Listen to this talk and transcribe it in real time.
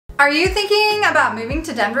Are you thinking about moving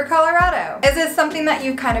to Denver, Colorado? Is this something that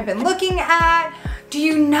you've kind of been looking at? Do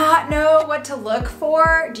you not know what to look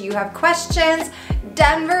for? Do you have questions?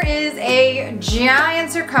 Denver is a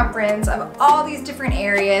giant circumference of all these different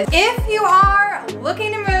areas. If you are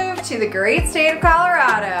looking to move to the great state of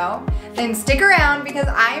Colorado, then stick around because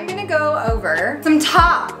I'm gonna go over some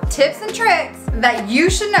top tips and tricks that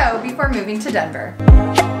you should know before moving to Denver.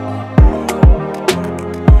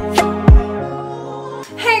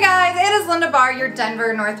 Hey guys, it is Barr, your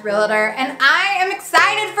Denver North Realtor, and I am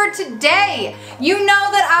excited for today. You know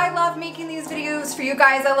that I love making these videos for you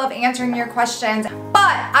guys. I love answering your questions,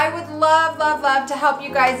 but I would love to help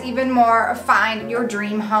you guys even more find your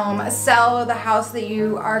dream home, sell the house that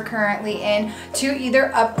you are currently in to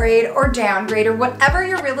either upgrade or downgrade or whatever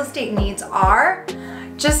your real estate needs are.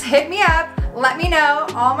 Just hit me up. Let me know.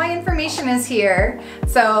 All my information is here.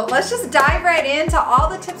 So let's just dive right into all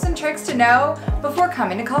the tips and tricks to know before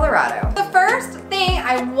coming to Colorado. The first thing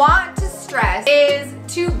I want to stress is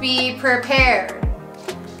to be prepared.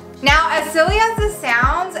 Now, as silly as this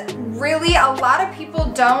sounds, really a lot of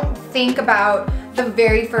people don't think about the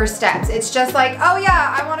very first steps. It's just like, oh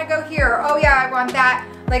yeah, I want to go here. Oh yeah, I want that.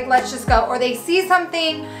 Like, let's just go. Or they see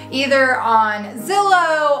something either on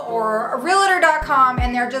Zillow or Realtor.com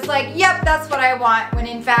and they're just like, yep, that's what I want, when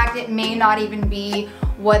in fact it may not even be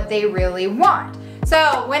what they really want.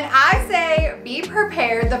 So when I say be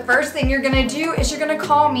prepared, the first thing you're gonna do is you're gonna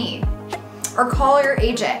call me or call your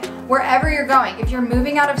agent wherever you're going. If you're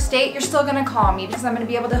moving out of state, you're still gonna call me because I'm gonna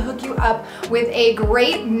be able to hook you up with a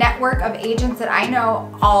great network of agents that I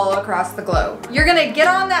know all across the globe. You're gonna get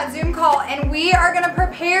on that Zoom call and we are gonna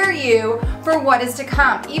prepare you for what is to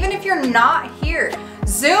come. Even if you're not here,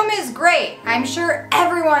 Zoom is great. I'm sure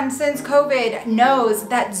everyone since COVID knows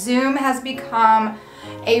that Zoom has become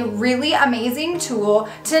a really amazing tool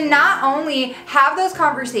to not only have those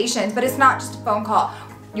conversations, but it's not just a phone call.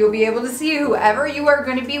 You'll be able to see whoever you are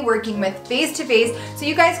going to be working with face to face, so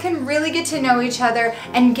you guys can really get to know each other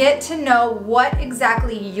and get to know what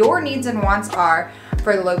exactly your needs and wants are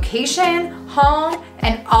for location, home,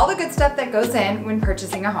 and all the good stuff that goes in when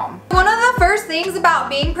purchasing a home. One of the first things about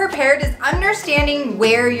being prepared is understanding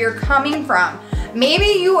where you're coming from.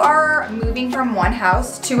 Maybe you are moving from one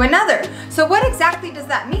house to another. So what exactly does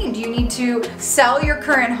that mean? Do you need to sell your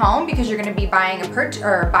current home because you're going to be buying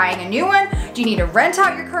a new one? Do you need to rent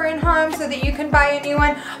out your current home so that you can buy a new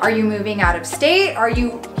one? Are you moving out of state? Are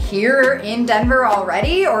you here in Denver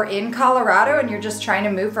already or in Colorado and you're just trying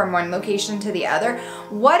to move from one location to the other?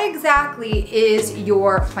 What exactly is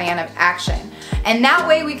your plan of action? And that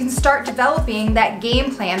way we can start developing that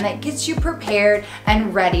game plan that gets you prepared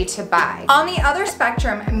and ready to buy. On the other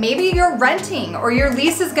spectrum, maybe you're renting or your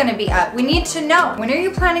lease is going to be up. We need to know, when are you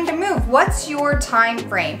planning to move? What's your time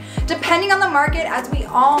frame? Depending on the market, as we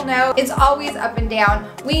all know, it's always up and down.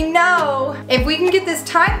 We know if we can get this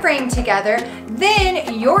time frame together,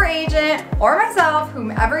 then your agent or myself,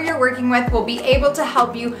 whomever you're working with, will be able to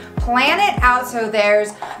help you plan it out so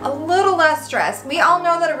there's a little less stress. We all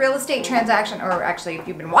know that a real estate transaction, or actually if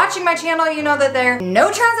you've been watching my channel, you know that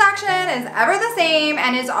no transaction is ever the same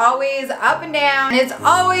and is always up and down. It's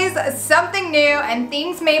always something new and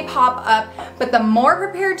things may pop up, but the more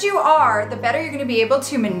prepared you are, the better you're gonna be able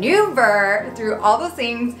to maneuver through all those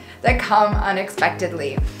things that come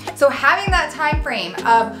unexpectedly. So having that time frame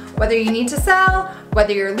of whether you need to sell,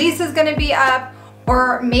 whether your lease is gonna be up,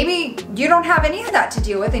 or maybe you don't have any of that to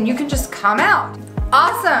deal with and you can just come out.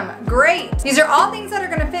 Awesome, great. These are all things that are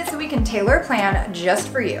gonna fit so we can tailor a plan just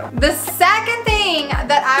for you. The second thing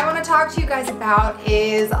that I wanna talk to you guys about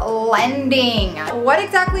is lending. What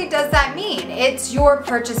exactly does that mean? It's your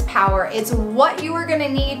purchase power. It's what you are gonna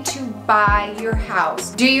need to buy your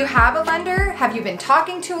house. Do you have a lender? Have you been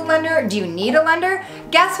talking to a lender? Do you need a lender?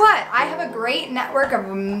 Guess what? I have a great network of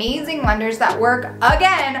amazing lenders that work,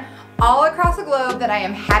 again, all across the globe that I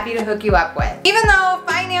am happy to hook you up with. Even though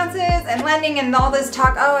finances and lending and all this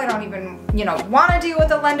talk, oh, I don't even, want to deal with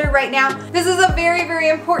a lender right now, this is a very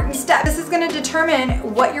important step. This is going to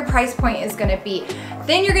determine what your price point is going to be.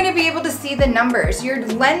 Then you're going to be able to see the numbers. Your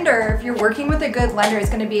lender, if you're working with a good lender, is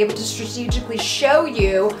going to be able to strategically show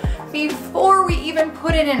you before we even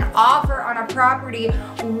put in an offer on a property,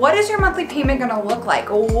 what is your monthly payment going to look like?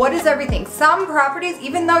 What is everything? Some properties,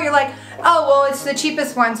 even though you're like, oh, well, it's the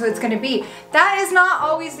cheapest one, so it's going to be. That is not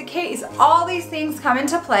always the case. All these things come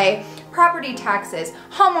into play. Property taxes,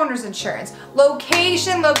 homeowners insurance,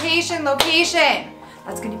 location.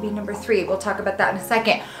 That's going to be number 3. We'll talk about that in a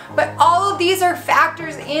second. But all of these are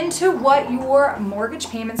factors into what your mortgage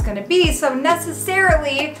payment's going to be. So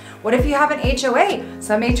necessarily, what if you have an HOA?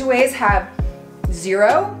 Some HOAs have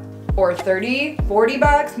 0, or 30, 40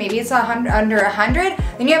 bucks, maybe it's under 100.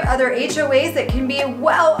 Then you have other HOAs that can be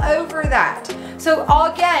well over that. So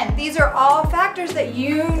again, these are all factors that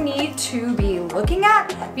you need to be looking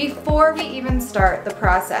at before we even start the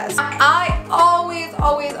process. I always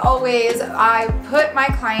put my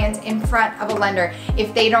clients in front of a lender.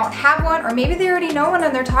 If they don't have one, or maybe they already know one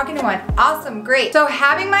and they're talking to one, awesome, great. So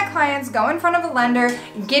having my clients go in front of a lender,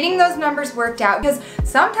 getting those numbers worked out, because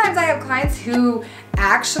sometimes I have clients who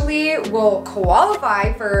actually will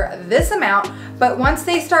qualify for this amount, but once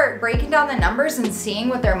they start breaking down the numbers and seeing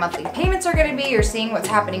what their monthly payments are gonna be, or seeing what's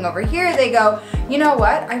happening over here, they go, you know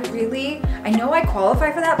what, I know I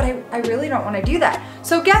qualify for that, but I really don't wanna do that.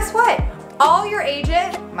 So guess what? All your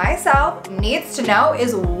agent, myself, needs to know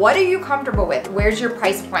is, what are you comfortable with? Where's your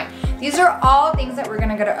price point? These are all things that we're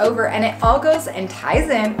gonna go over, and it all goes and ties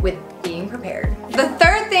in with being prepared. The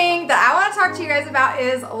third thing that I want to talk to you guys about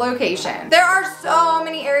is location. There are so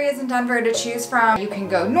many areas in Denver to choose from. You can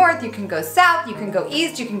go north, you can go south, you can go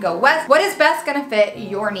east, you can go west. What is best gonna fit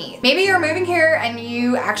your needs? Maybe you're moving here and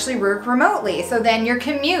you actually work remotely, so then your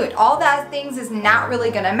commute, all that things is not really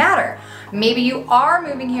gonna matter. Maybe you are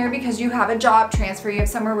moving here because you have a job transfer, you have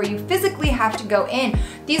somewhere where you physically have to go in.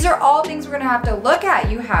 These are all things we're gonna have to look at.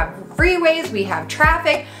 You have freeways, we have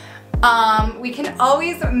traffic. We can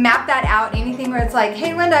always map that out. Anything where it's like,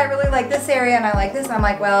 hey Linda, I really like this area and I like this. And I'm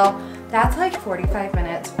like, well, that's like 45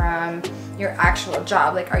 minutes from your actual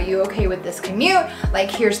job. Like, are you okay with this commute?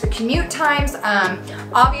 Like, here's the commute times.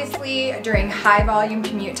 Obviously, during high volume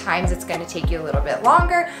commute times, it's gonna take you a little bit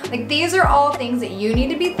longer. Like, these are all things that you need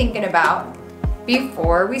to be thinking about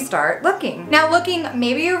before we start looking. Now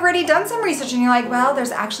maybe you've already done some research and you're like, well,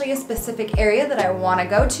 there's actually a specific area that I wanna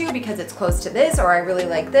go to because it's close to this, or I really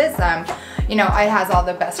like this. You know, it has all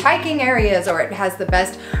the best hiking areas, or it has the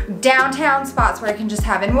best downtown spots where I can just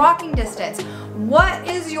have in walking distance. What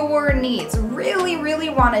is your needs? Really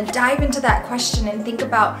wanna dive into that question and think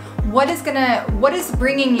about what is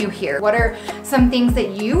bringing you here? What are some things that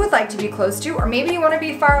you would like to be close to? Or maybe you wanna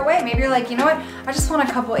be far away. Maybe you're like, you know what? I just want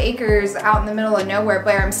a couple acres out in the middle of nowhere,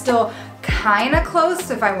 but I'm still kinda close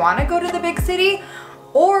if I wanna go to the big city.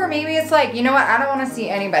 Or maybe it's like, you know what, I don't want to see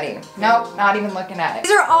anybody. Nope, not even looking at it.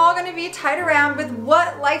 These are all going to be tied around with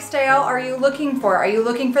what lifestyle are you looking for? Are you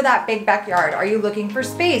looking for that big backyard? Are you looking for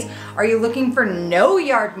space? Are you looking for no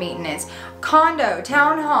yard maintenance? Condo,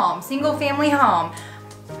 townhome, single family home?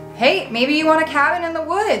 Hey, maybe you want a cabin in the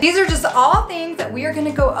woods. These are just all things that we are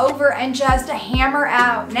gonna go over and just hammer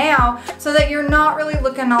out now, so that you're not really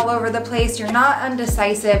looking all over the place, you're not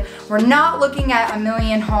undecisive, we're not looking at a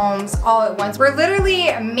million homes all at once. We're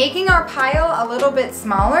literally making our pile a little bit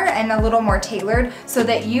smaller and a little more tailored so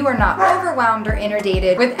that you are not overwhelmed or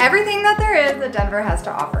inundated with everything that there is that Denver has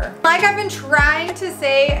to offer. Like I've been trying to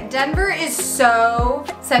say, Denver is so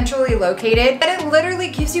centrally located that it literally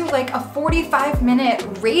gives you like a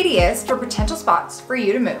 45-minute radius for potential spots for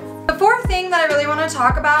you to move. The fourth thing that I really want to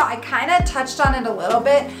talk about, I kind of touched on it a little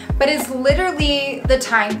bit, but it's literally the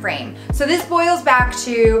time frame. So this boils back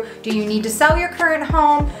to, do you need to sell your current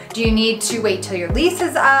home? Do you need to wait till your lease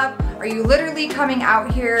is up? Are you literally coming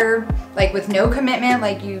out here like with no commitment,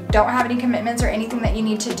 like you don't have any commitments or anything that you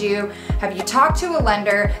need to do? Have you talked to a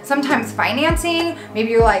lender? Sometimes financing, maybe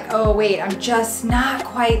you're like, oh wait, I'm just not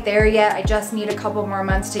quite there yet. I just need a couple more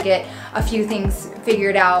months to get a few things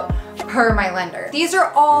figured out per my lender. These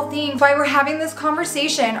are all things why we're having this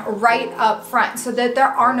conversation right up front, so that there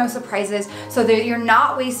are no surprises, so that you're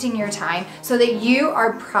not wasting your time, so that you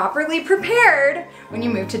are properly prepared when you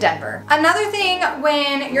move to Denver. Another thing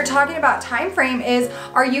when you're talking about time frame is,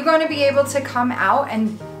 are you going to be able to come out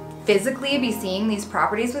and physically be seeing these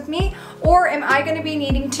properties with me, or am I going to be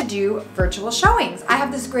needing to do virtual showings? I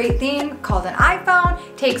have this great thing called an iPhone,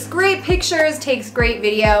 takes great pictures, takes great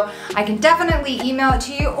video. I can definitely email it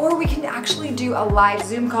to you, or we can actually do a live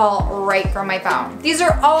Zoom call right from my phone. These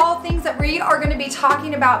are all things that we are going to be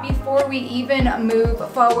talking about before we even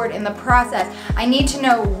move forward in the process. I need to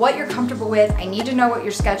know what you're comfortable with, I need to know what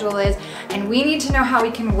your schedule is, and we need to know how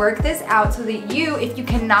we can work this out so that you, if you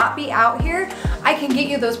cannot be out here, I can get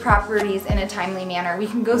you those properties in a timely manner. We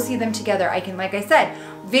can go see them together. I can, like I said,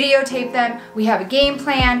 videotape them. We have a game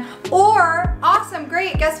plan, or awesome,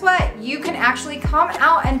 great, guess what? You can actually come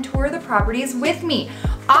out and tour the properties with me.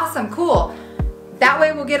 Awesome, cool. That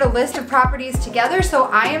way we'll get a list of properties together, so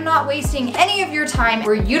I am not wasting any of your time.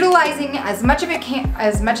 We're utilizing as much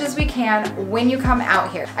as we can when you come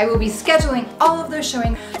out here. I will be scheduling all of those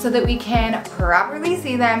showings so that we can properly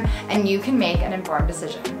see them and you can make an informed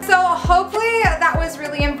decision. So hopefully that was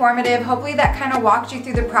really informative. Hopefully that kind of walked you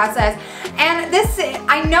through the process. And this,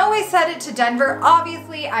 I know I said it to Denver.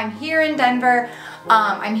 Obviously I'm here in Denver.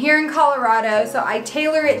 I'm here in Colorado, so I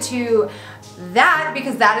tailor it to that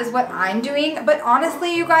because that is what I'm doing. But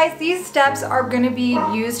honestly, you guys, these steps are going to be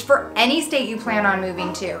used for any state you plan on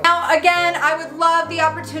moving to. Now, again, I would love the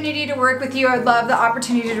opportunity to work with you. I would love the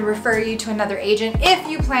opportunity to refer you to another agent if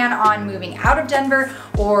you plan on moving out of Denver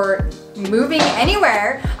or moving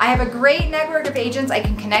anywhere. I have a great network of agents I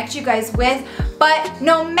can connect you guys with, but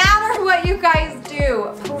no matter what you guys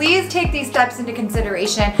do, please take these steps into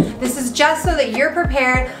consideration. This is just so that you're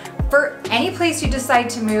prepared for any place you decide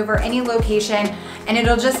to move or any location, and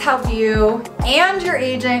it'll just help you and your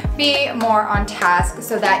agent be more on task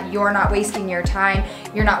so that you're not wasting your time,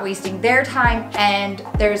 you're not wasting their time, and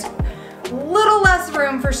there's little less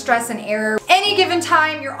room for stress and error. Any given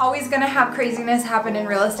time, you're always gonna have craziness happen in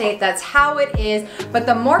real estate. That's how it is. But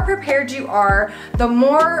the more prepared you are, the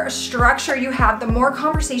more structure you have, the more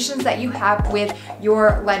conversations that you have with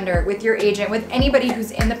your lender, with your agent, with anybody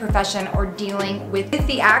who's in the profession or dealing with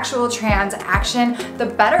the actual transaction, the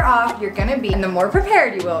better off you're gonna be and the more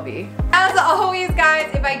prepared you will be. As always, guys,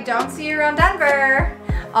 if I don't see you around Denver,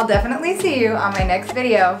 I'll definitely see you on my next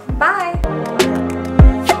video. Bye.